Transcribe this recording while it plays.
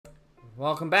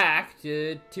Welcome back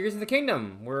to Tears of the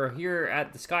Kingdom. We're here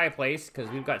at the Sky Place because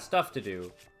we've got stuff to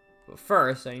do. But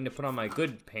first, I need to put on my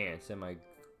good pants and my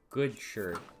good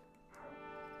shirt.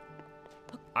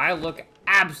 I look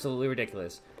absolutely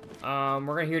ridiculous.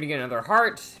 We're here to get another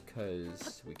heart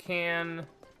because we can.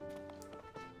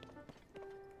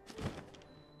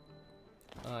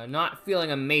 Not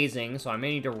feeling amazing, so I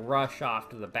may need to rush off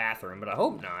to the bathroom, but I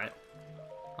hope not.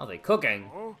 How's they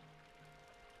cooking?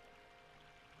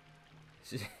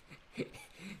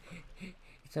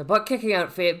 It's a butt-kicking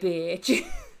outfit, bitch.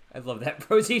 I love that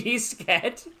Pro-CD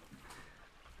sketch.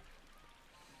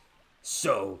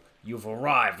 So, you've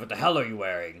arrived. What the hell are you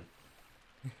wearing?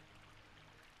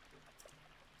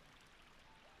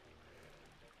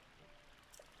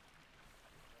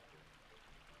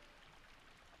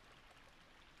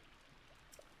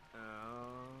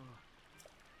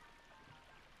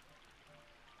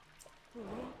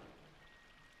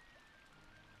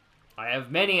 I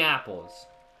have many apples.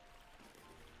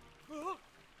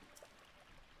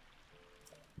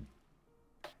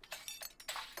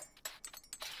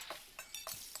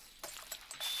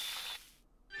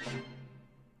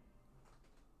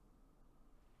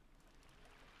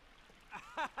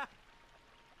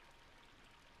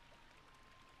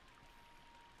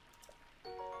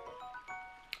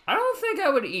 I don't think I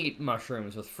would eat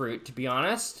mushrooms with fruit, to be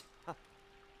honest.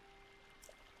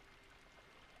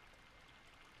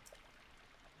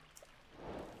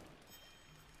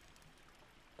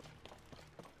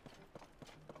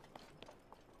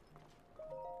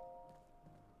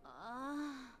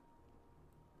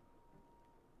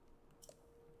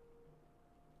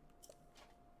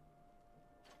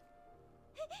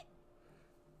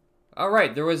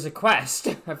 Alright, there was a quest.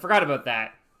 I forgot about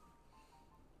that.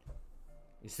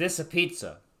 Is this a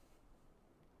pizza?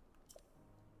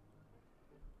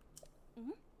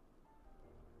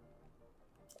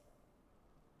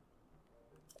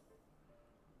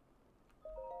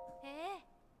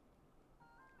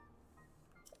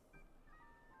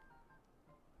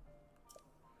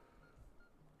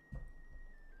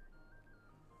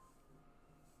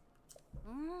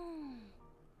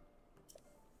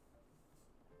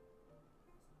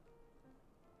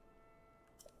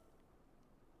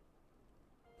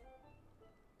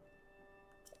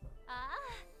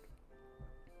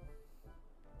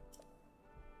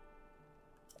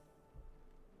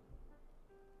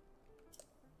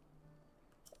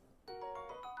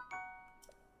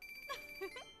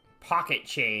 Pocket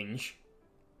change.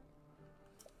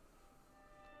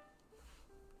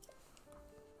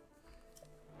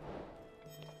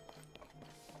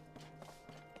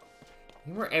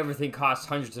 Where everything costs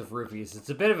hundreds of rupees. It's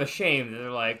a bit of a shame that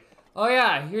they're like, oh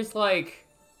yeah, here's like...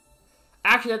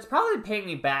 Actually, that's probably paying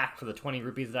me back for the 20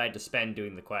 rupees that I had to spend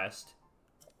doing the quest.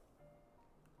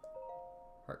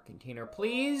 Heart container,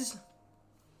 please.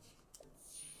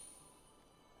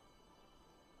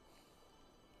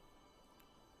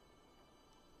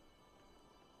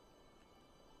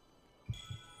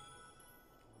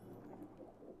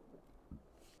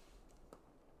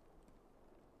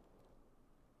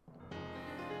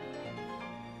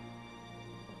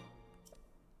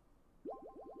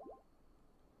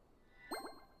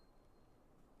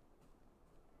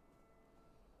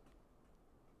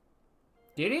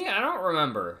 Did he? I don't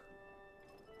remember.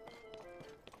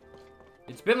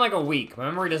 It's been like a week. My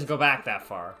memory doesn't go back that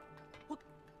far.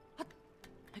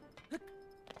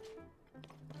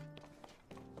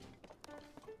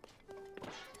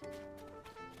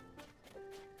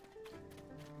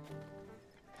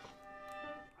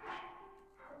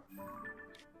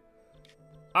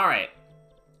 Alright.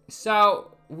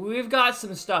 So, we've got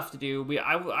some stuff to do.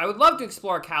 I would love to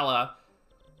explore Kala.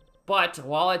 But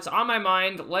while it's on my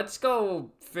mind, let's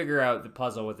go figure out the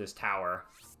puzzle with this tower.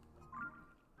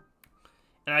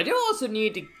 And I do also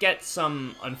need to get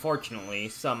some, unfortunately,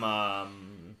 some, I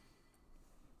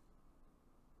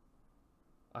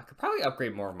could probably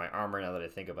upgrade more of my armor now that I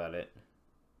think about it.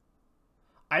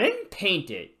 I didn't paint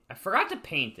it. I forgot to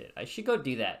paint it. I should go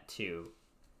do that, too.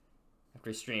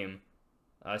 After stream.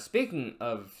 Speaking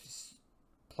of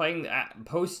playing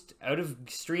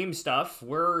post-out-of-stream stuff,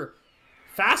 we're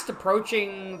fast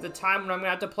approaching the time when I'm gonna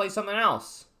have to play something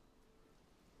else.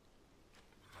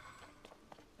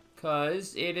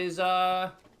 Cause it is,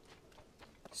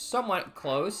 somewhat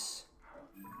close.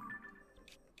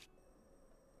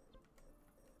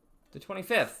 The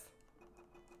 25th.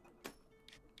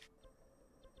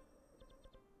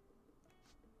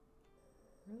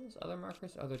 Where are those other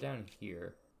markers? Oh, they're down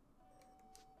here.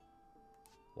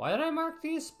 Why did I mark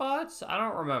these spots? I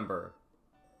don't remember.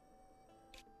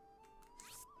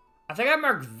 I think I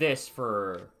marked this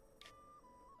for...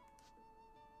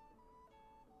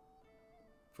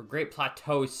 For Great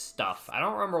Plateau stuff. I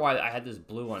don't remember why I had this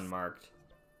blue one marked.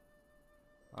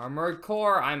 Armored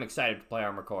Core. I'm excited to play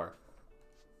Armored Core.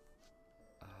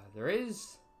 There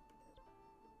is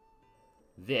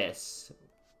this.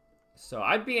 So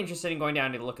I'd be interested in going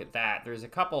down to look at that. There's a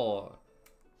couple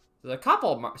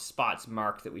spots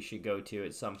marked that we should go to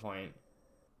at some point.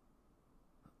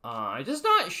 I'm just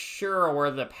not sure where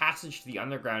the passage to the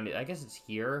underground is. I guess it's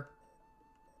here.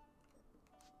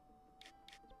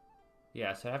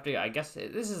 Yeah, so I have to, I guess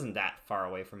this isn't that far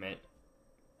away from it.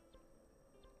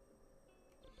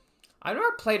 I've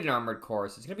never played an Armored Core,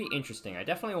 so it's going to be interesting. I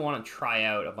definitely want to try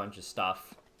out a bunch of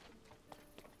stuff.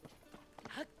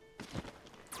 I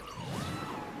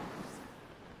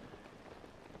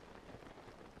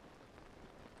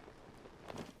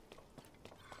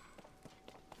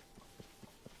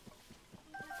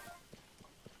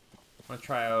want to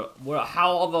try out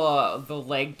how all the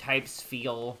leg types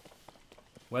feel.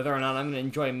 Whether or not I'm going to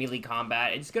enjoy melee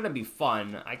combat. It's going to be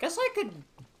fun. I guess I could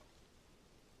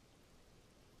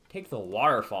take the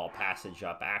waterfall passage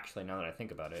up, actually, now that I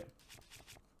think about it.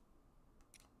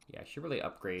 Yeah, I should really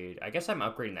upgrade. I guess I'm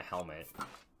upgrading the helmet.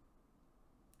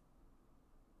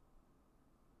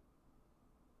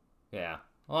 Yeah.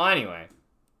 Well, anyway.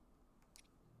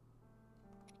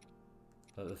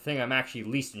 So the thing I'm actually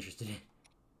least interested in.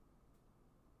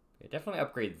 Yeah, definitely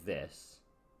upgrade this.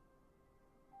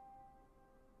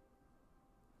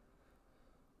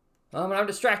 I'm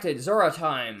distracted. Zora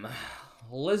time.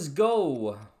 Let's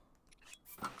go.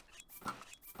 How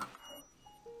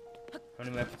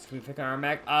many weapons can we pick on our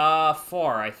mech?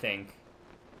 4, I think.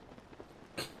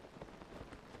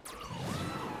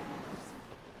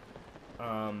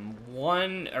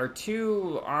 One or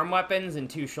 2 arm weapons and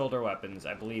 2 shoulder weapons,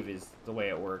 I believe is the way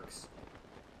it works.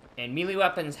 And melee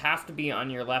weapons have to be on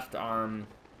your left arm.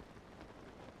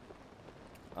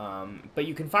 But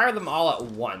you can fire them all at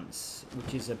once,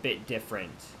 which is a bit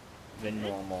different than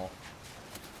normal.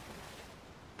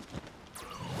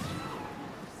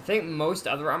 I think most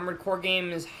other Armored Core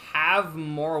games have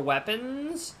more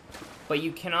weapons, but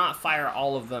you cannot fire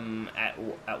all of them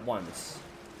at once.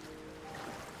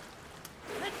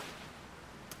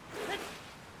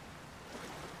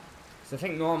 So I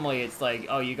think normally it's like,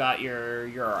 oh, you got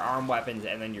your arm weapons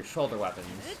and then your shoulder weapons.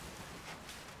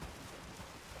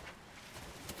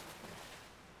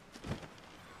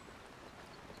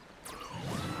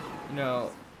 You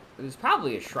know, there's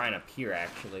probably a shrine up here,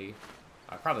 actually.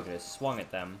 I probably could have swung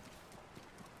at them.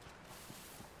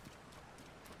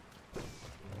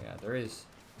 Yeah, there is.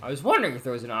 I was wondering if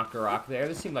there was an Octorok there.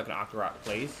 This seemed like an Octorok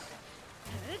place.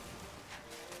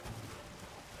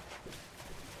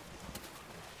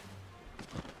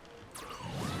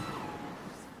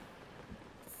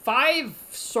 Five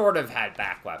sort of had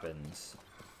back weapons,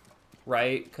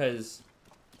 right? Because,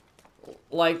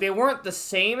 like, they weren't the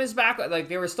same as back... Like,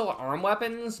 they were still arm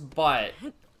weapons, but...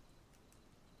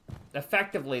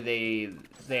 Effectively,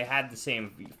 they had the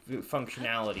same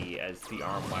functionality as the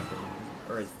arm weapons,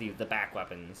 or as the back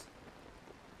weapons.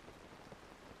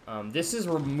 This is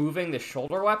removing the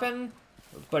shoulder weapon,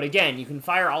 but again, you can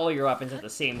fire all of your weapons at the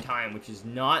same time, which is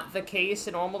not the case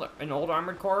in old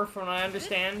Armored Core, from what I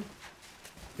understand. You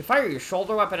could fire your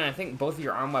shoulder weapon and I think both of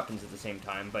your arm weapons at the same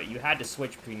time, but you had to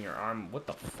switch between your arm... What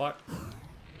the fuck?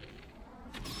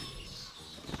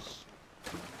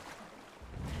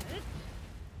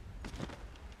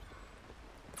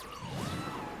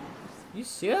 You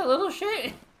see that little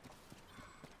shit?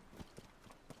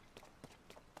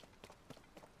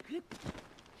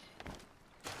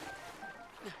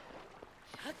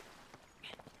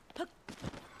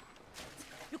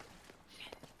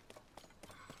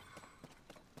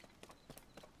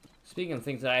 Speaking of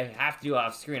things that I have to do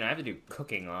off screen, I have to do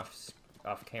cooking off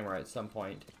camera at some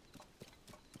point.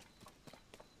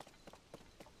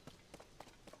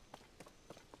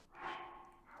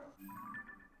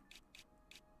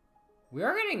 We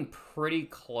are getting pretty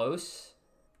close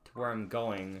to where I'm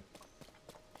going.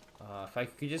 If I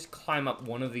could just climb up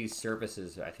one of these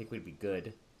surfaces, I think we'd be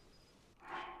good.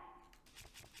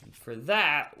 And for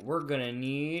that, we're gonna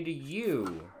need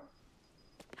you.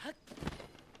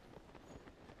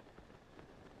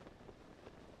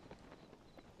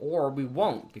 Or we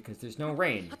won't, because there's no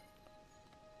rain.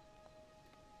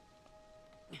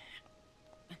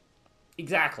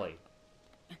 Exactly.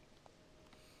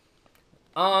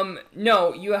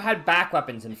 No, you had back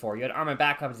weapons in 4. You had arm and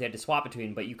back weapons you had to swap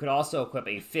between, but you could also equip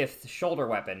a 5th shoulder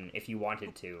weapon if you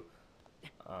wanted to.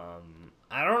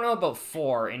 I don't know about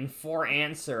 4. In 4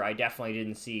 Answer, I definitely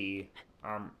didn't see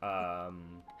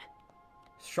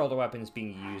shoulder weapons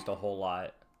being used a whole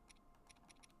lot.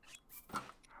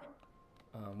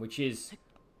 Which is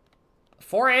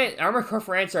Armored Core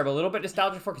 4 Answer I'm a little bit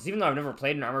nostalgic for, because even though I've never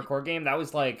played an Armored Core game, that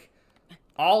was like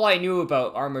all I knew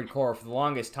about Armored Core for the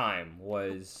longest time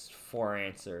was 4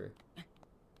 Answer.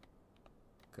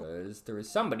 Because there was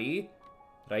somebody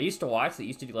that I used to watch that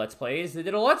used to do Let's Plays that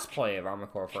did a Let's Play of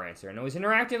Armored Core 4 Answer, and it was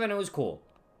interactive and it was cool.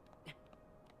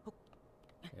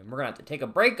 And we're gonna have to take a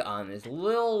break on this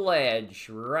little ledge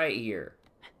right here.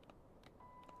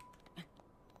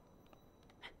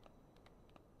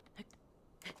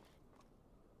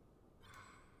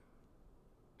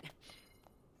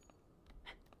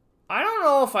 I don't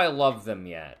know if I love them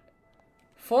yet.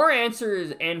 4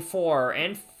 Answers and 4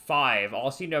 and 5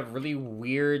 all seem to have really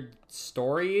weird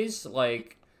stories.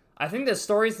 Like, I think the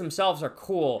stories themselves are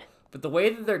cool, but the way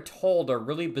that they're told are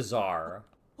really bizarre.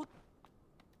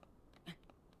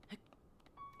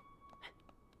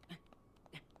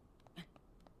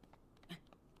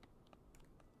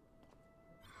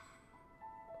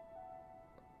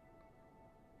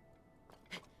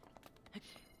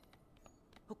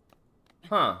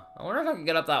 Huh. I wonder if I can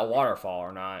get up that waterfall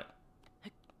or not.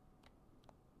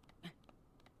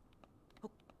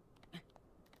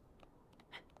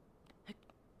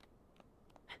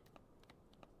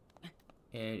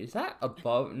 And is that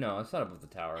above? No, it's not above the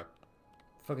tower.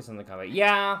 Focus on the combat.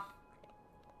 Yeah.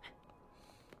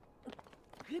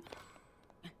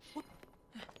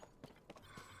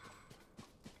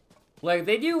 Like,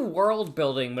 they do world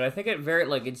building, but I think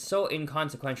it's so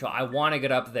inconsequential. I want to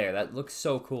get up there. That looks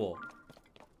so cool.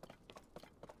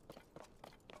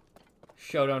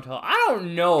 Show, don't tell. I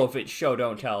don't know if it's show,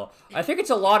 don't tell. I think it's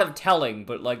a lot of telling,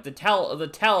 but, like, the tell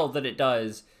that it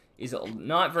does is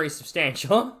not very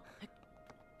substantial.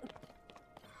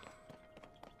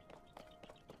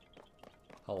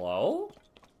 Hello?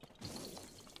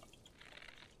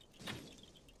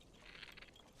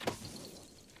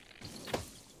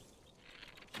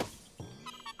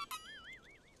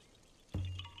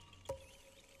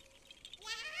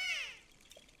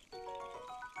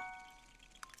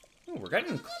 Ooh, we're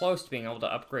getting close to being able to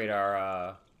upgrade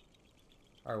our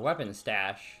weapon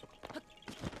stash.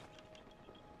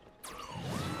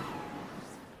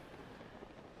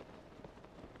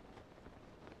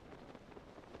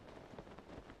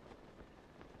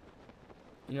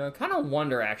 You know, I kind of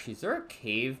wonder, actually, is there a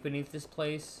cave beneath this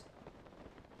place?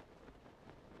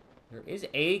 There is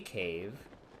a cave.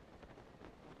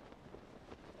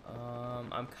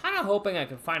 I'm kind of hoping I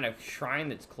can find a shrine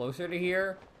that's closer to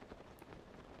here.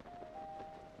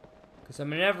 Because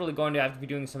I'm inevitably going to have to be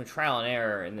doing some trial and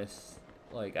error in this.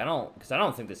 Like, because I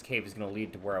don't think this cave is going to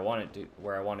lead to where I want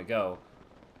to go.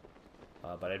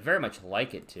 But I'd very much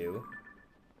like it to.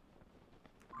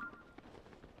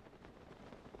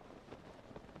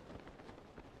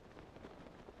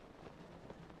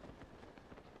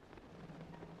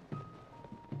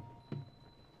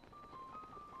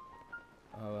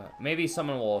 Maybe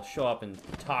someone will show up and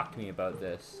talk to me about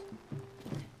this.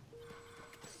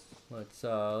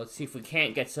 Let's see if we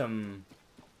can't get some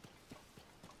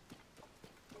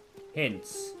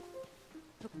hints.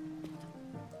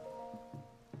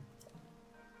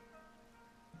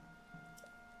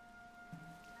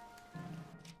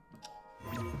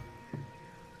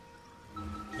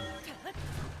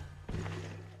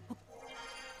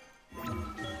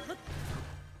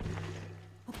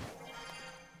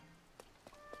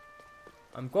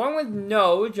 I'm going with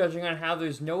no, judging on how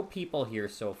there's no people here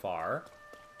so far.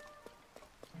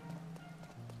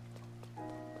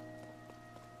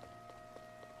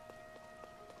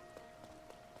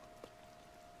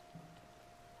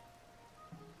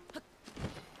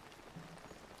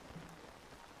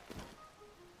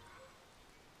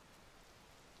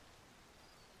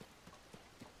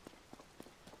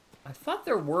 I thought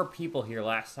there were people here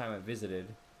last time I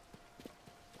visited.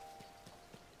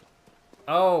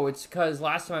 Oh, it's because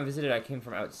last time I visited I came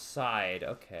from outside.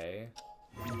 Okay.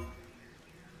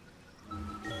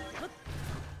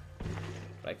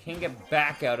 But I can get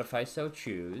back out if I so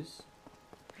choose.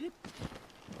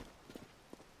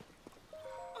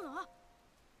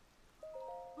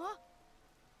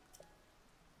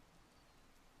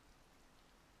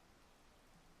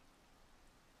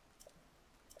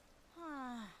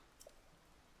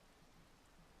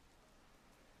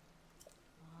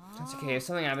 It's okay, if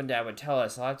something happened, Dad would tell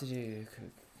us. I'll have to do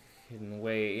hidden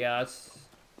wait. Yeah, it's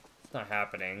not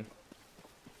happening.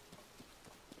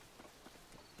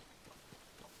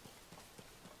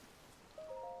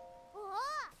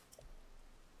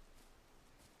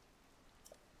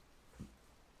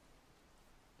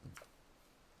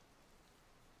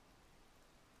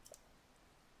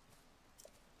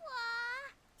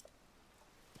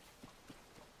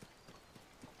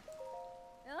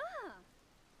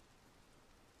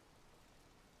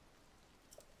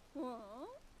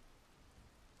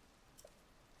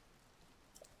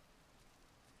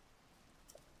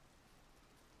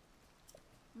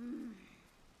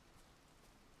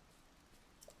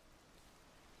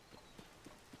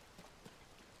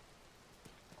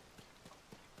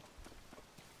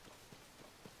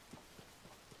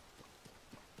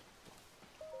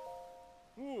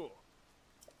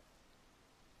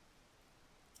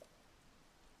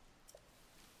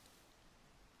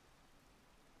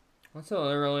 What's the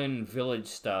Irulan village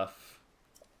stuff?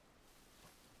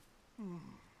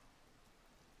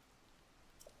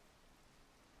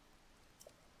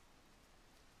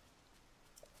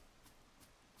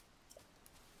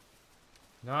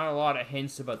 Not a lot of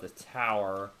hints about the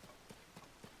tower.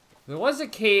 There was a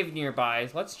cave nearby.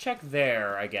 Let's check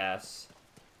there, I guess.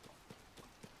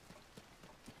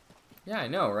 Yeah, I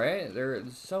know, right? They're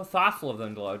so thoughtful of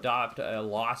them to adopt a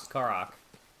lost Karok.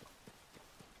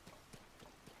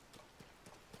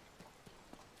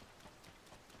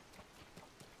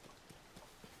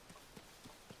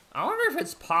 I wonder if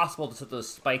it's possible to set those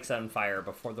spikes on fire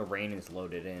before the rain is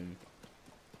loaded in.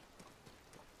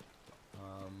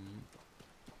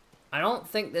 I don't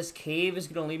think this cave is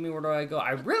going to lead me. Where do I go?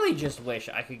 I really just wish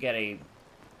I could get a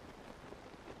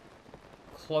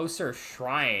closer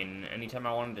shrine anytime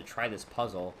I wanted to try this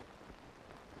puzzle.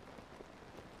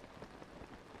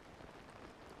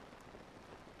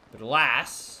 But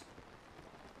alas,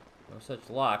 no such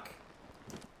luck.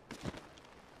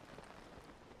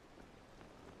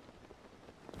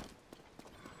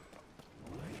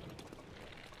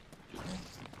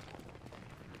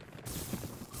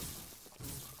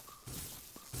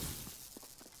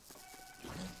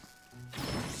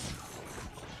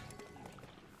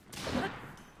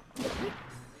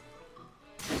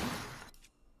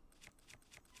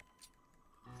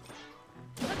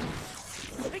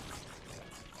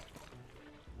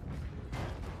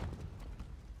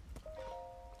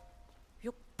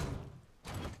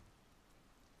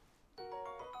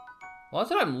 Well,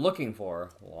 that's what I'm looking for.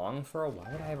 Long for a... Why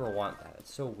would I ever want that?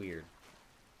 It's so weird.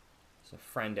 There's a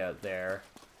friend out there.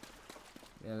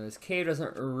 Yeah, this cave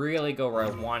doesn't really go where I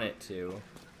want it to.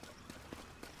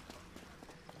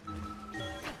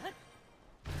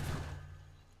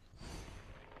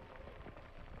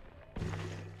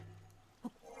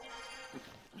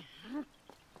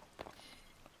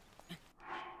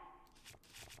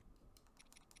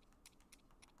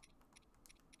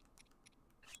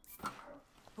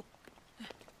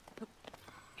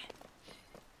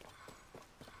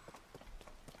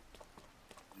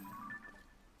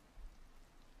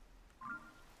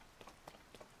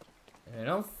 I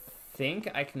don't think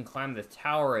I can climb the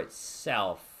tower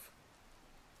itself.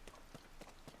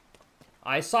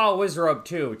 I saw a Wizrobe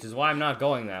too, which is why I'm not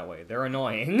going that way. They're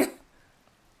annoying.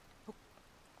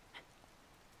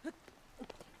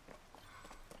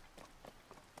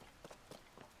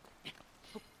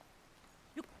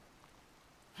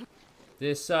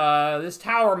 This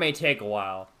tower may take a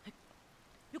while.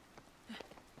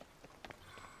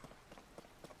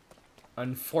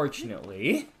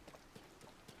 Unfortunately.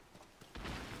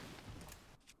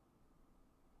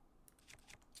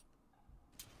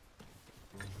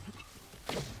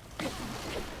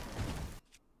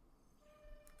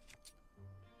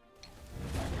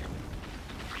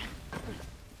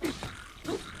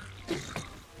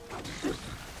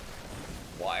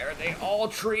 Why are they all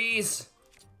trees?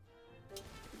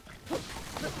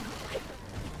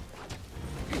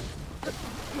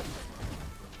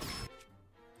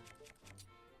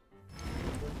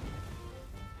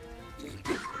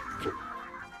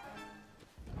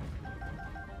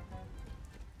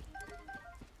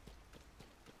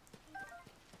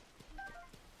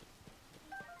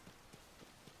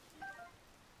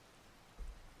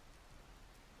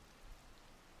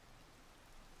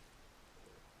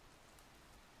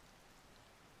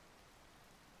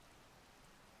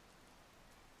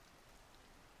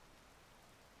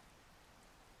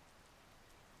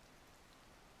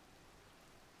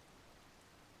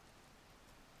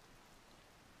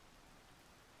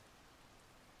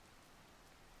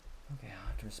 Okay, I'll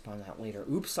have to respond to that later.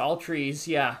 Oops, all trees,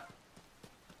 yeah.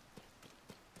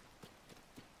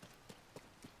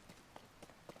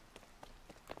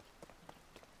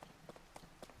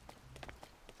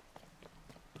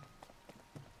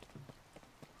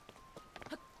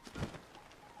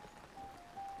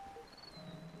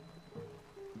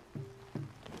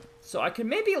 So I could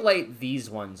maybe light these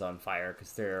ones on fire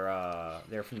because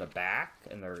they're from the back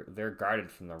and they're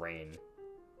guarded from the rain.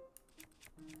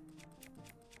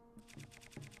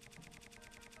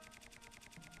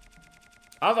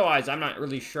 Otherwise, I'm not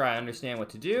really sure I understand what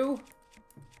to do.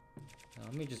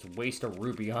 Let me just waste a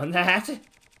ruby on that.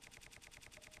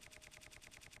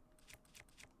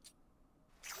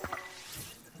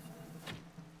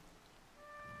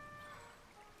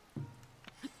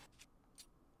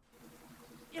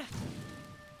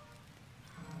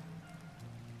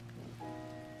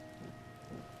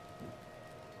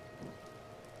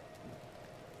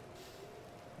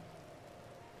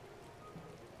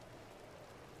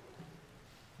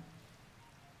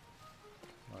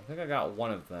 I think I got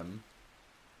one of them.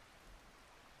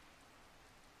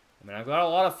 I mean, I've got a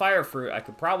lot of fire fruit. I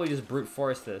could probably just brute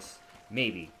force this.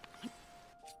 Maybe.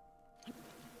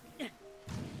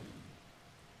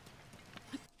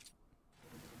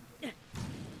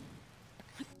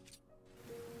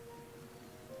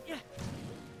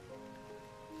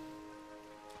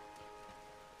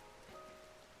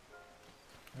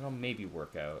 That'll maybe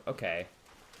work out. Okay.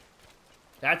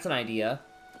 That's an idea.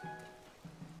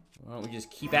 Why don't we just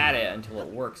keep at it until it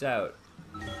works out?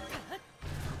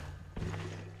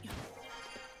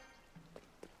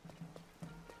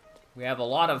 We have a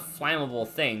lot of flammable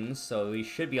things, so we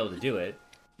should be able to do it.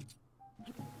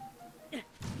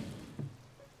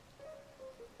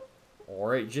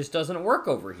 Or it just doesn't work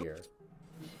over here.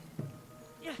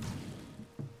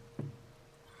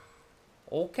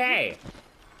 Okay.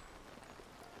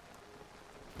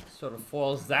 Sort of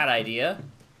foils that idea.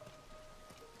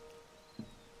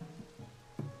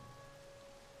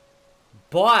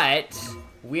 But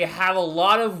we have a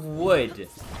lot of wood.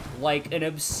 Like an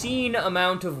obscene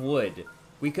amount of wood.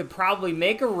 We could probably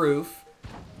make a roof,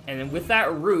 and then with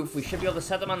that roof, we should be able to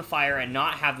set them on fire and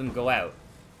not have them go out.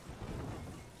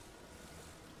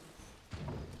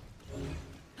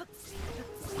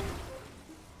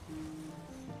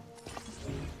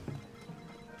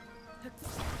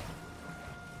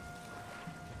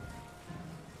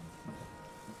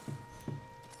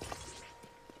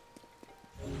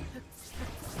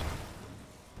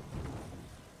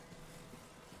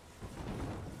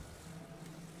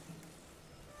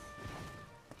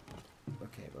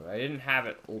 I didn't have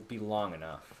it will be long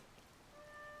enough.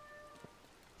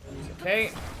 It's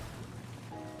okay.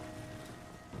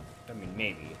 I mean,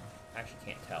 maybe. I actually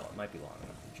can't tell. It might be long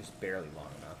enough. Just barely long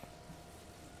enough.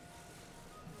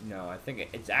 No, I think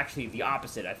it's actually the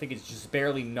opposite. I think it's just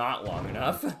barely not long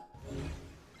enough.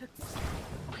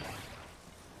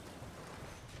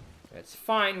 It's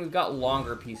fine. We've got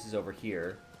longer pieces over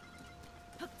here.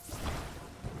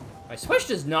 My Switch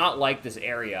does not like this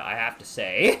area, I have to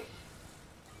say.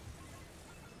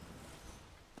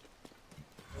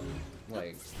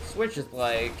 Like, Switch is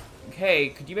like, hey,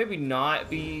 could you maybe not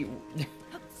be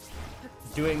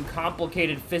doing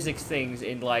complicated physics things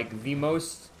in, like, the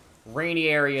most rainy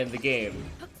area in the game?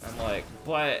 I'm like,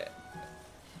 but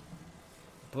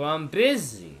I'm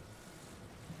busy.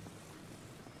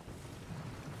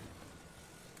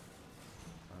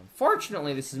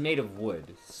 Unfortunately, this is made of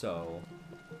wood, so...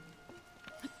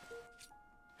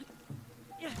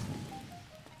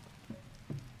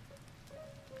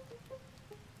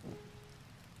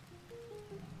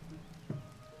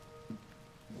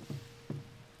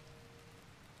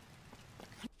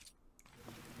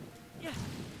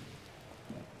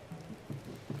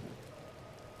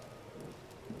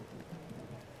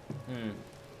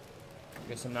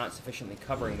 Guess I'm not sufficiently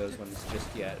covering those ones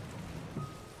just yet.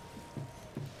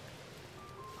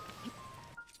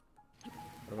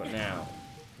 What about now?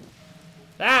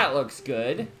 That looks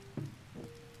good.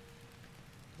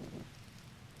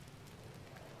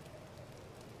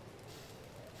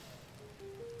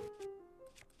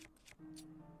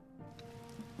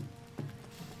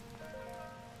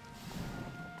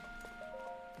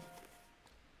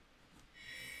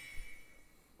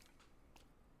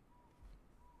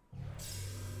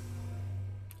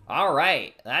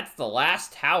 Alright, that's the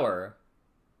last tower.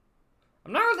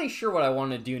 I'm not really sure what I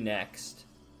want to do next.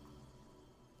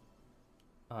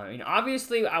 I mean,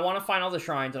 obviously, I want to find all the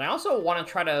shrines, and I also want to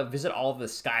try to visit all of the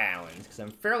Sky Islands, because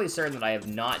I'm fairly certain that I have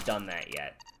not done that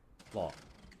yet. Well,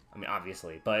 I mean,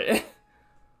 obviously, but...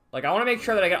 like, I want to make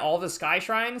sure that I get all the Sky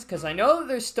Shrines, because I know that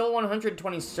there's still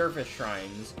 120 surface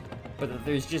shrines, but that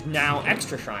there's just now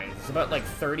extra shrines. It's about, like,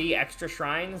 30 extra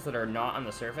shrines that are not on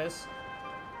the surface.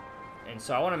 And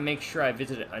so I want to make sure I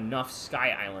visit enough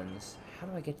Sky Islands. How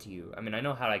do I get to you? I mean, I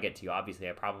know how I get to you. Obviously,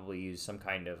 I probably use some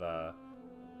kind of,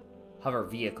 hover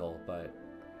vehicle, but...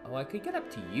 oh, I could get up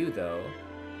to you, though.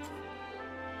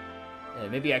 Yeah,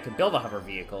 maybe I could build a hover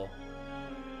vehicle.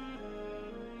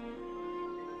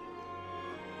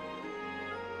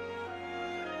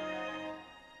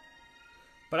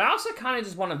 But I also kind of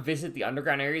just want to visit the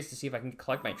underground areas to see if I can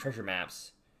collect my treasure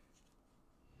maps.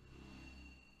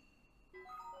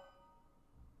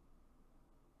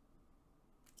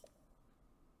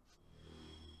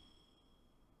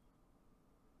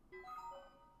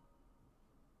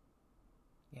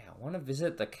 Yeah, I want to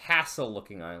visit the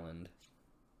castle-looking island.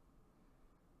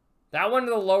 That one to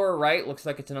the lower right looks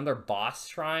like it's another boss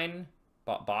shrine.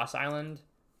 Boss island.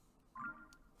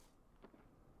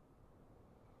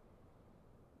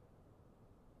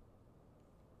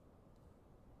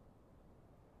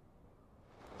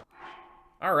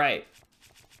 Alright.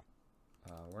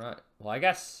 We're not... well, I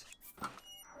guess...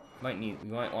 We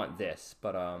might want this,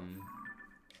 but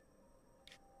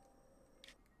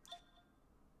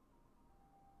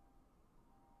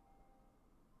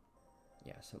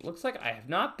yeah, so it looks like I have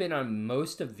not been on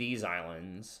most of these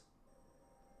islands.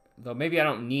 Though maybe I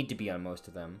don't need to be on most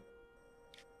of them.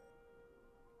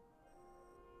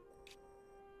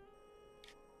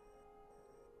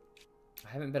 I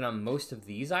haven't been on most of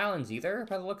these islands either,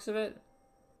 by the looks of it.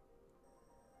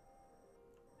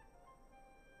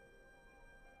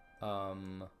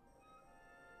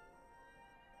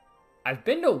 I've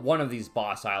been to one of these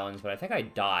boss islands, but I think I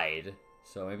died.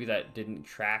 So maybe that didn't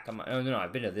track on my... Oh, no,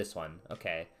 I've been to this one.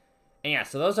 Okay. And yeah,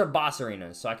 so those are boss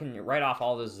arenas. So I can write off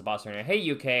all those as a boss arena.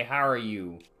 Hey, UK, how are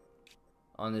you?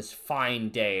 On this fine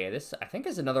day. This, I think,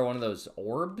 is another one of those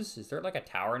orbs. Is there, like, a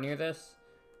tower near this?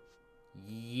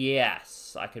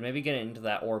 Yes. I could maybe get into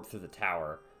that orb through the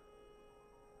tower.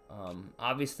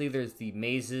 Obviously, there's the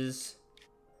mazes.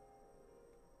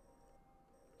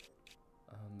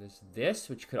 There's this,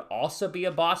 which could also be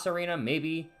a boss arena,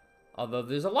 maybe. Although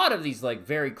there's a lot of these, like,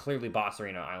 very clearly boss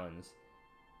arena islands.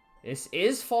 This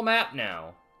is full map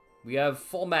now. We have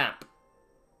full map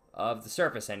of the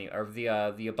surface, or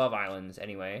the above islands,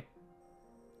 anyway.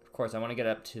 Of course, I want to get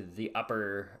up to the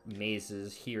upper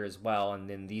mazes here as well, and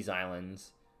then these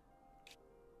islands.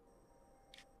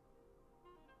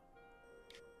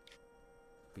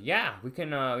 But yeah, we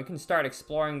can start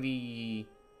exploring the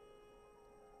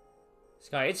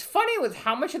sky. It's funny with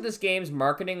how much of this game's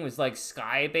marketing was, like,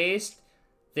 sky-based,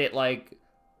 that, like,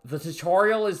 the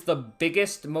tutorial is the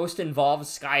biggest, most involved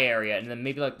sky area, and then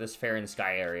maybe, like, this fair and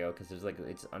sky area, because there's, like,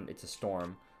 it's a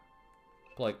storm.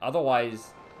 But, like, otherwise,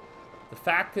 the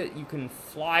fact that you can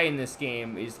fly in this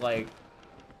game is, like,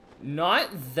 not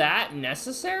that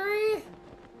necessary? I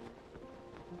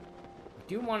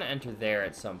do want to enter there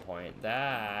at some point.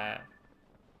 That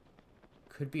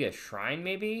could be a shrine,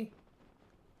 maybe?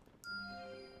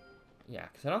 Yeah,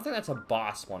 because I don't think that's a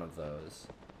boss one of those.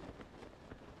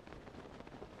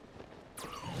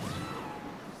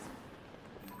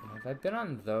 Have I been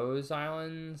on those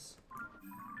islands?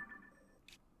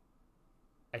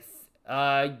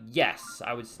 Yes,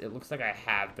 it looks like I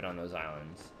have been on those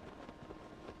islands.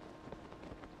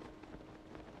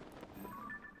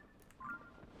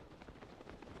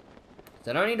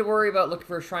 So I don't need to worry about looking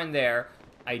for a shrine there.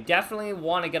 I definitely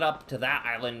want to get up to that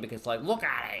island because, like, look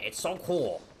at it, it's so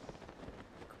cool.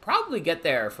 Could probably get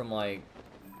there from, like,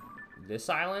 this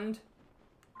island.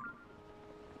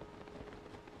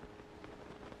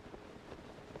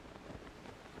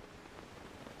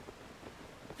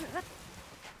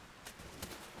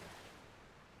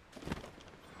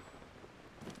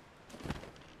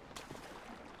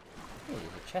 Oh, there's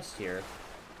a chest here.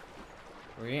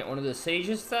 We're gonna get one of the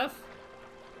sages stuff?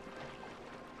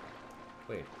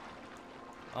 Wait.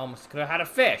 Almost could have had a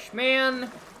fish, man!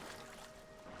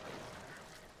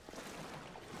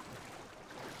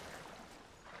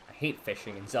 I hate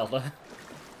fishing in Zelda.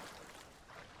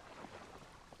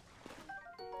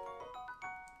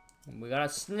 We got a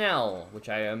Snell, which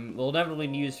I will inevitably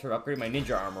use for upgrading my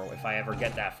ninja armor if I ever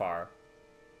get that far.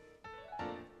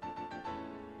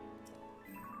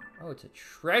 Oh, it's a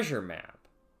treasure map.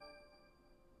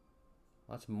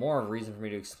 Well, that's more of a reason for me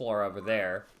to explore over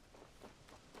there.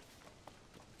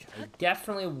 Which I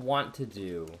definitely want to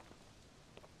do.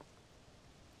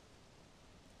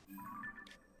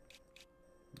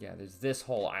 Yeah, there's this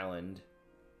whole island.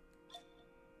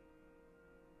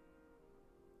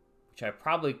 Which I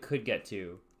probably could get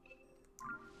to.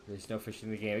 There's no fish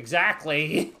in the game.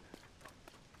 Exactly!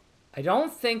 I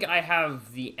don't think I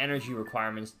have the energy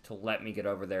requirements to let me get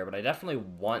over there, but I definitely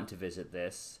want to visit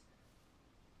this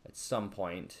at some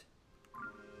point.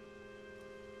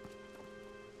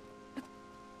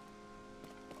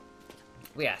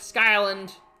 Well, yeah, Sky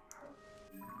Island.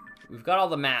 We've got all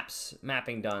the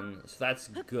mapping done, so that's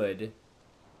good.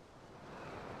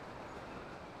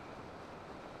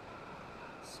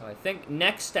 So I think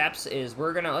next steps is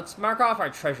let's mark off our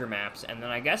treasure maps, and then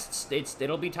I guess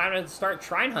it'll be time to start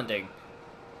shrine hunting.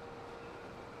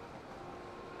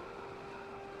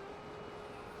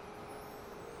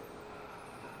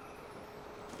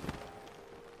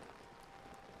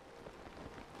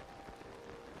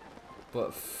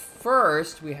 But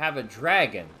first, we have a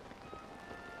dragon.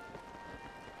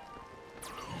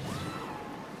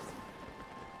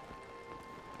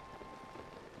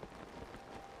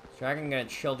 Dragon gonna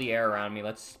chill the air around me.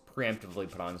 Let's preemptively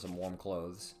put on some warm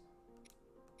clothes.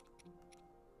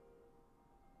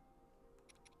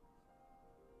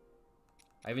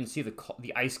 I even see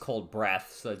the ice cold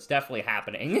breath, so it's definitely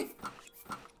happening.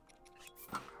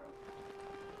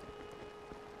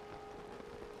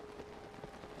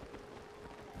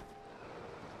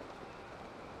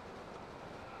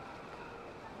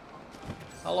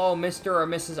 Hello, Mr. or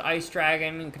Mrs. Ice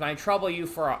Dragon. Can I trouble you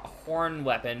for a horn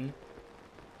weapon?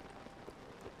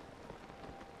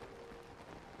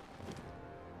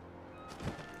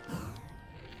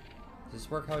 Does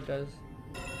this work how it does?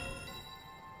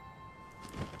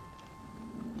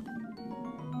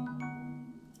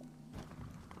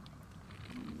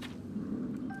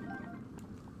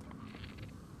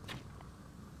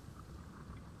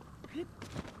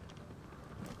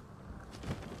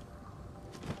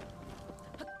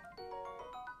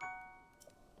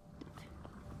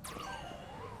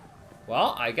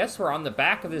 Well, I guess we're on the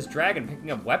back of this dragon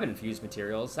picking up weapon fused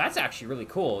materials. That's actually really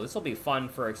cool. This will be fun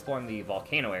for exploring the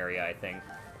volcano area, I think.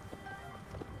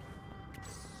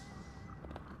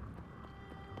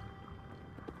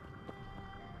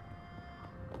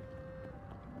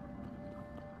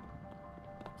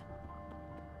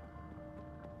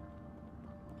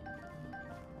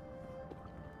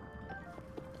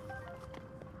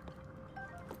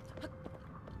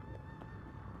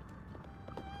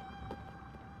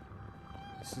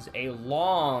 This is a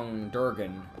long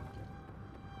Durgan.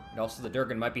 And also the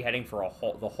Durgan might be heading for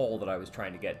the hole that I was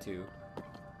trying to get to.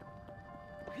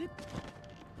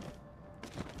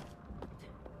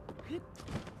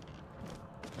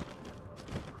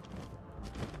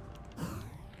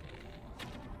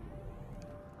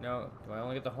 No, do I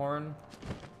only get the horn?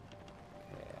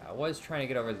 Okay, I was trying to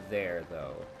get over there,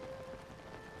 though.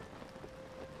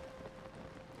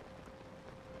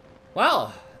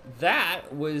 Well,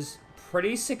 that was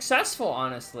pretty successful,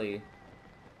 honestly.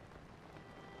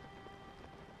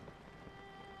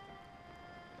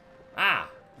 Ah.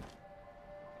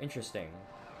 Interesting.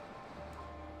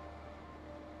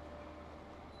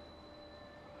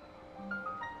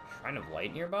 Shrine of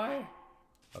Light nearby?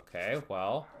 Okay,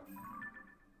 well.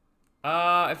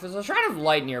 If there's a Shrine of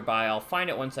Light nearby, I'll find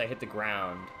it once I hit the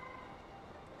ground.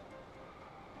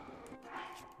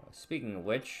 Speaking of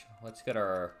which, let's get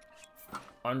our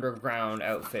underground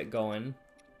outfit going.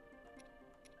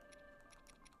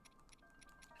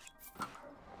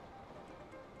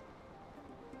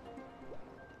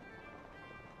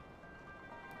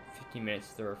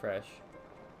 Minutes to refresh.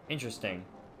 Interesting.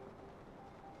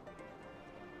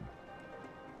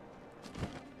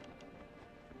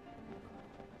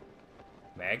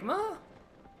 Magma?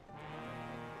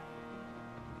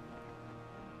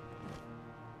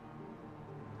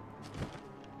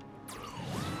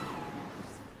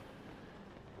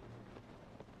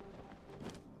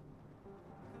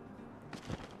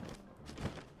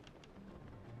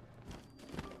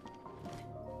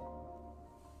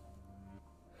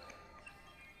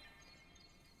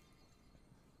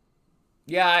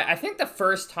 Yeah, I think the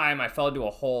first time I fell into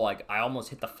a hole, like, I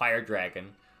almost hit the fire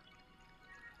dragon.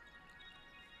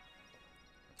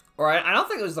 Or I don't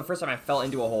think it was the first time I fell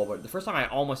into a hole, but the first time I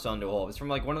almost fell into a hole. It was from,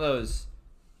 like, one of those...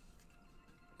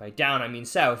 By down, I mean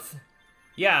south.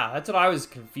 Yeah, that's what I was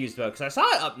confused about, because I saw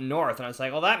it up north, and I was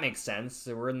like, well, that makes sense.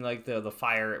 So we're in, like, the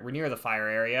fire... We're near the fire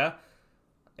area.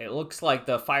 It looks like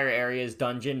the fire area's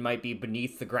dungeon might be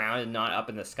beneath the ground and not up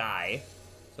in the sky.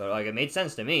 So, like, it made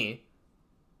sense to me.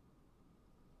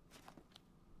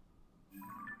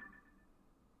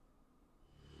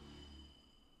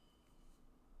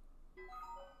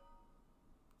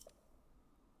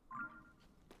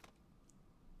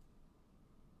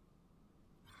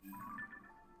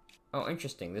 Oh,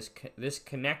 interesting. This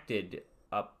connected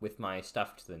up with my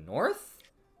stuff to the north?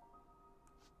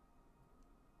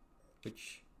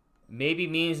 Which maybe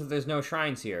means that there's no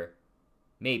shrines here.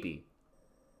 Maybe.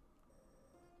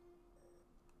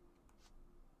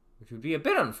 Which would be a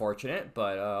bit unfortunate,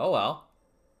 but oh well.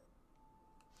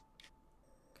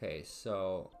 Okay,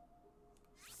 so...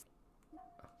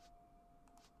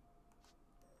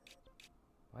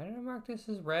 Why did I mark this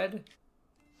as red?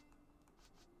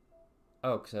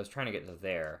 Oh, because I was trying to get to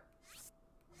there.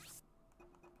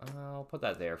 I'll put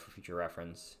that there for future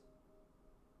reference.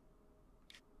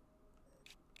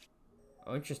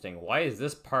 Oh, interesting. Why is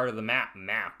this part of the map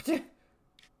mapped?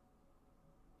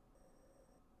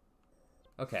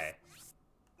 Okay.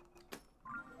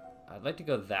 I'd like to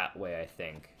go that way, I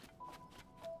think.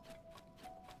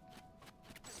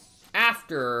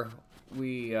 After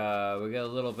we get a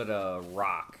little bit of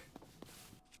rock.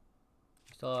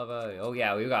 Still have a... Oh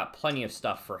yeah, we've got plenty of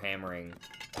stuff for hammering.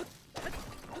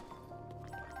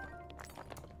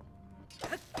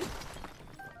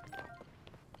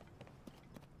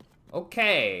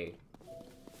 Okay.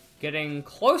 Getting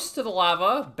close to the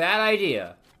lava, bad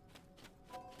idea.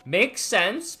 Makes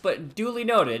sense, but duly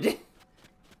noted.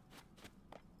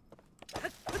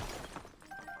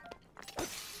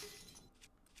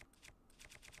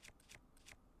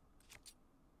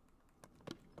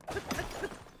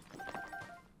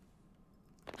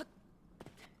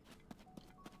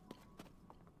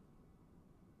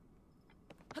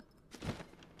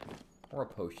 Or a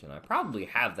potion. I probably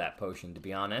have that potion, to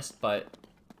be honest, but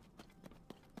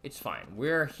it's fine.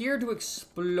 We're here to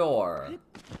explore.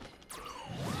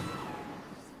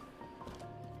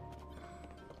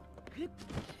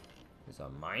 There's a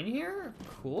mine here?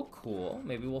 Cool, cool.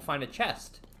 Maybe we'll find a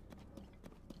chest.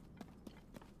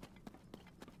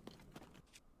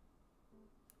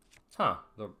 Huh.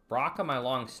 The rock on my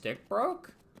long stick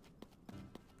broke?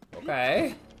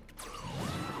 Okay.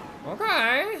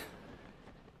 Okay.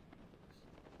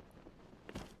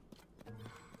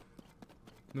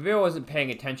 Maybe I wasn't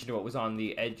paying attention to what was on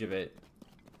the edge of it.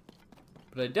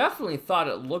 But I definitely thought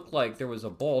it looked like there was a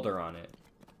boulder on it.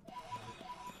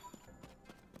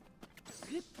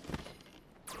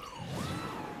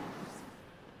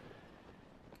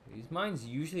 These mines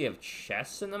usually have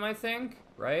chests in them, I think,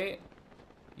 right?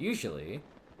 Usually.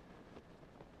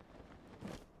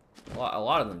 A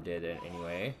lot of them did,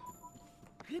 anyway.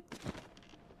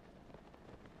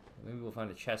 Maybe we'll find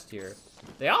a chest here.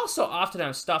 They also often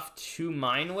have stuff to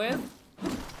mine with.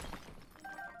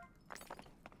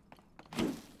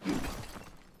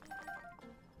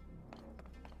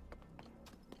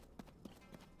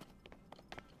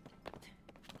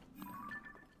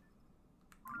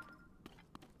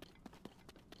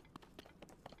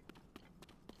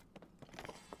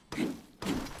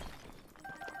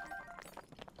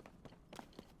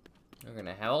 We're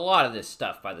gonna have a lot of this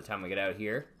stuff by the time we get out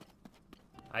here.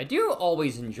 I do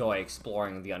always enjoy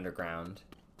exploring the underground.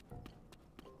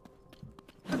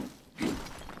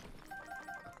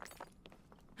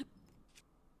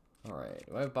 Alright,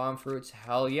 do I have bomb fruits?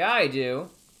 Hell yeah, I do!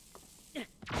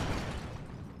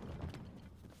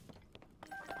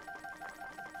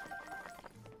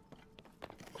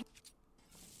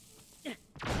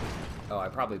 Oh, I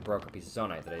probably broke a piece of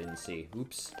zonite that I didn't see.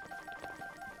 Oops.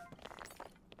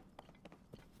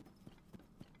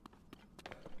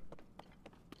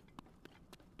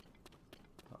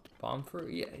 Bomb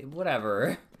fruit? Yeah,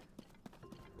 whatever.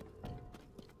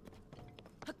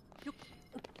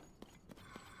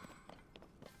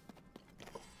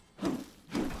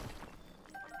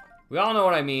 We all know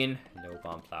what I mean. No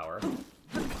bomb flower.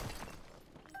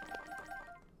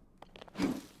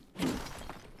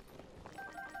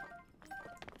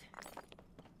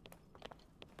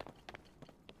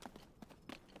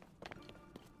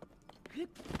 Yeah,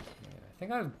 I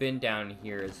think I've been down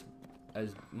here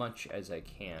as much as I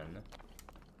can.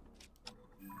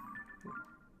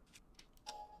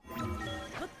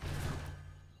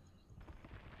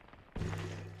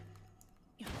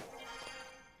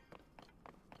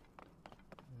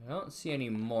 I don't see any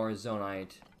more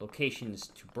zonite locations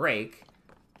to break.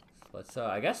 So let's,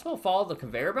 I guess we'll follow the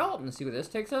conveyor belt and see where this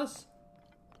takes us.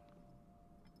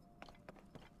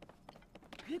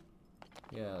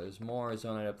 Yeah, there's more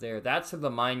zonite up there. That's where the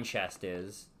mine chest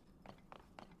is.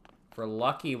 If we're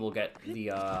lucky, we'll get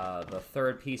the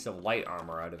third piece of light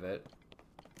armor out of it.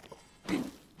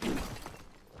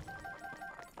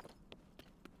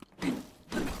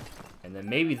 And then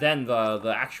maybe then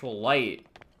the actual light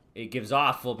it gives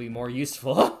off will be more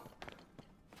useful.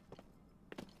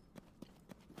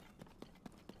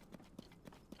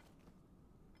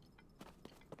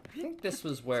 I think this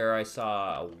was where I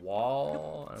saw a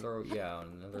wall. Another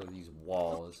of these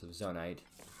walls of zonite.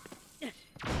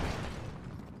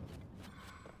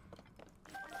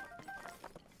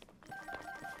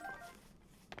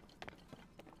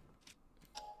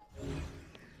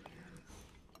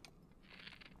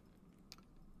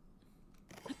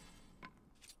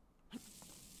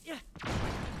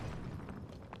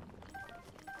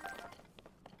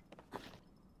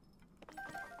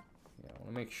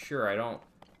 Make sure I don't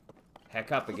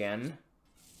heck up again.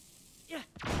 Yeah.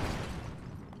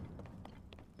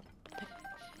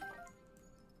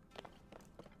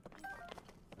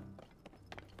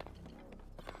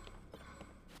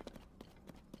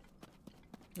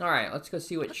 All right, let's go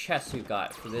see what chests we've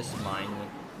got for this mine.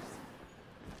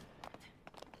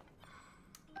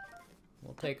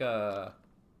 We'll take a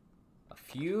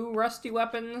few rusty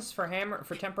weapons for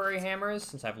temporary hammers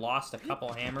since I've lost a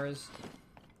couple hammers.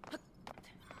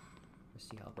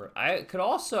 I could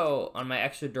also, on my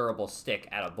extra durable stick,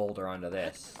 add a boulder onto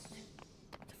this.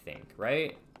 I think,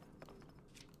 right?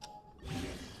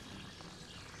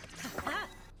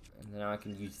 And then I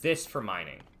can use this for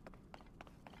mining.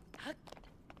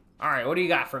 Alright, what do you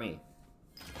got for me?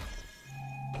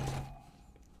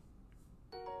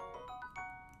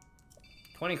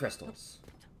 $20 crystals.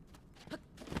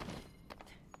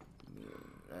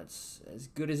 That's as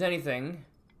good as anything.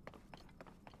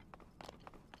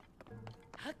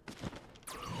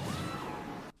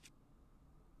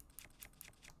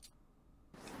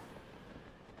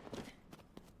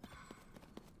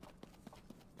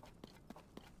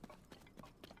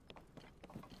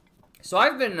 So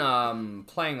I've been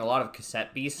playing a lot of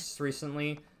Cassette Beasts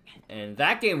recently, and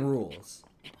that game rules.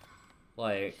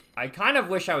 Like, I kind of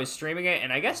wish I was streaming it,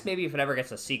 and I guess maybe if it ever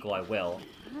gets a sequel, I will.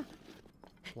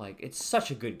 Like, it's such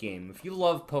a good game. If you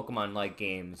love Pokemon-like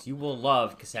games, you will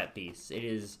love Cassette Beasts. It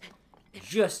is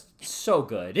just so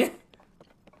good.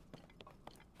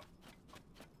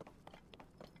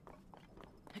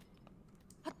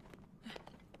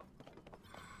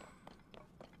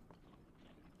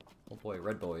 Oh boy,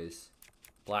 red boys.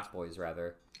 Black boys,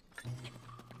 rather.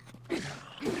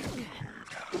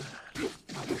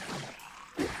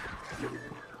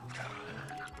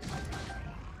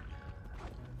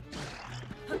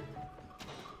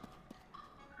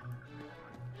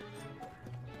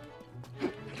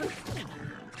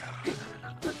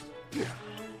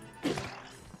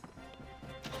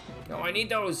 No, I need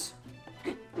those!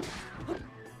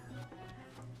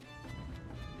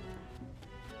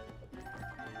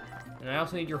 And I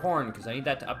also need your horn, because I need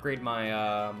that to upgrade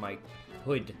my, my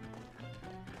hood.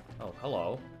 Oh,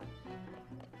 hello.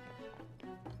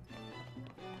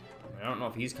 I don't know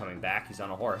if he's coming back. He's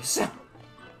on a horse.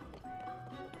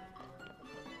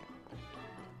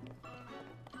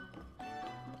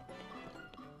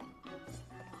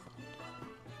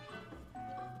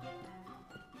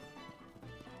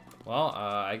 Well,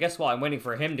 I guess while I'm waiting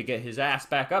for him to get his ass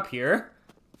back up here...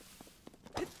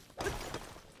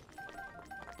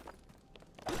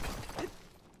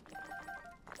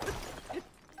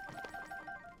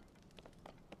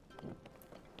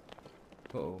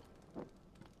 Uh-oh.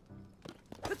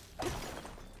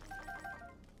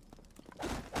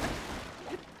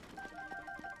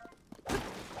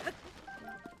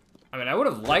 I mean, I would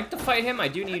have liked to fight him. I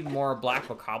do need more Black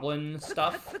Bokoblin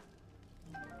stuff.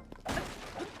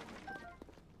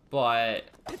 But...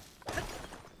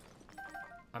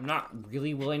 I'm not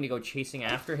really willing to go chasing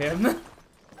after him.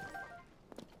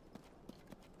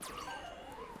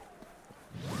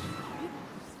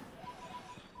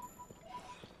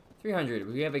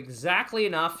 300. We have exactly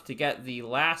enough to get the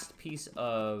last piece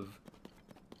of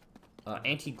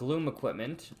anti-gloom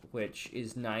equipment, which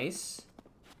is nice.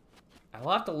 I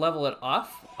will have to level it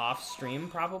up off-stream,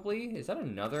 probably. Is that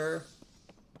another...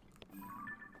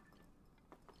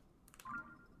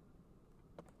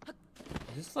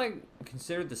 Is this, like,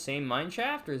 considered the same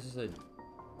mineshaft, or is this a...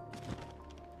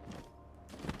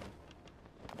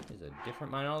 Is a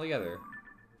different mine altogether?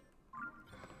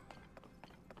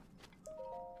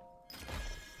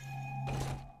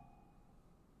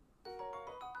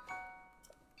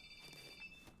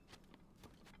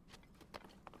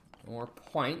 More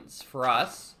points for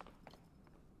us.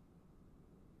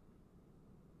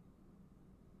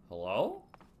 Hello?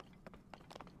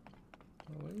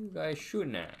 What are you guys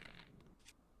shooting at?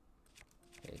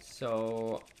 Okay,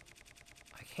 so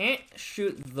I can't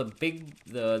shoot the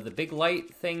big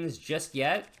light things just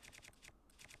yet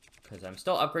because I'm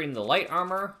still upgrading the light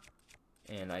armor,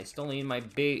 and I still need my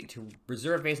to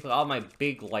reserve basically all my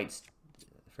big lights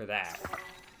for that.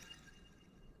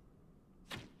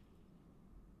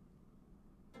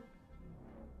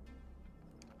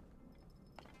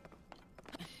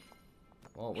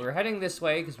 Well, we're heading this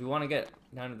way because we want to get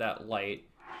down to that light.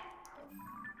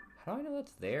 How do I know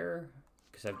that's there?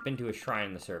 Because I've been to a shrine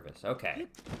in the surface. Okay.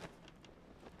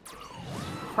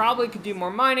 Probably could do more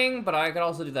mining, but I could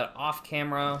also do that off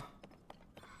camera.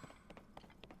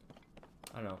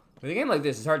 I don't know. With a game like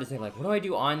this, it's hard to think, like, what do I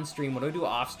do on stream? What do I do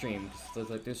off stream?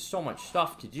 Because like, there's so much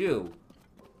stuff to do.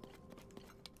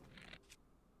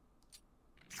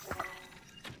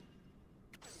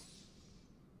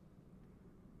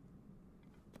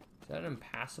 Is that an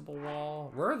impassable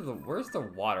wall? Where's the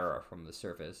water from the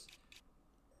surface?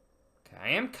 Okay, I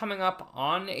am coming up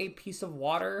on a piece of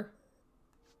water.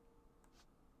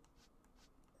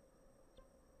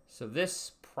 So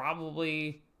this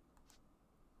probably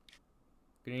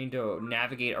gonna need to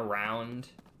navigate around.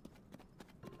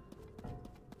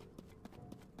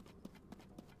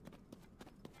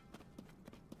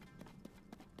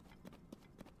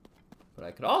 But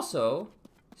I could also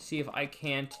see if I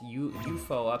can't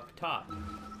UFO up top.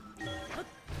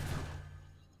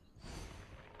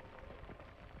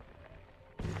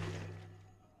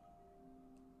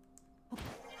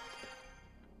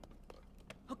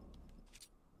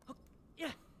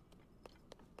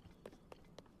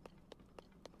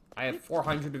 I have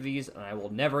 400 of these, and I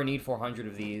will never need 400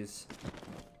 of these.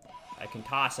 I can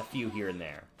toss a few here and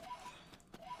there.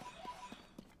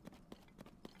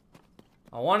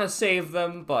 I want to save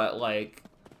them, but, like,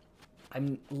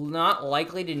 I'm not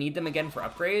likely to need them again for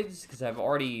upgrades, because I've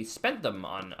already spent them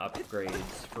on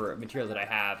upgrades for materials that I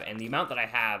have, and the amount that I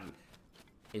have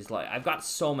is, like, I've got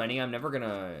so many, I'm never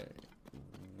gonna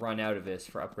run out of this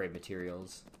for upgrade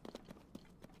materials.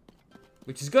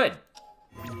 Which is good.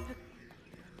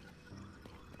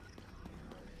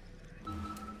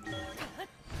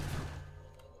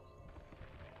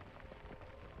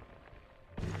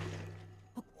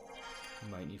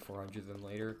 Might need 400 of them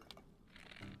later.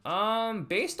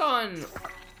 Based on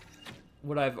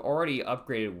what I've already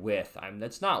upgraded with,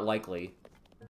 that's not likely.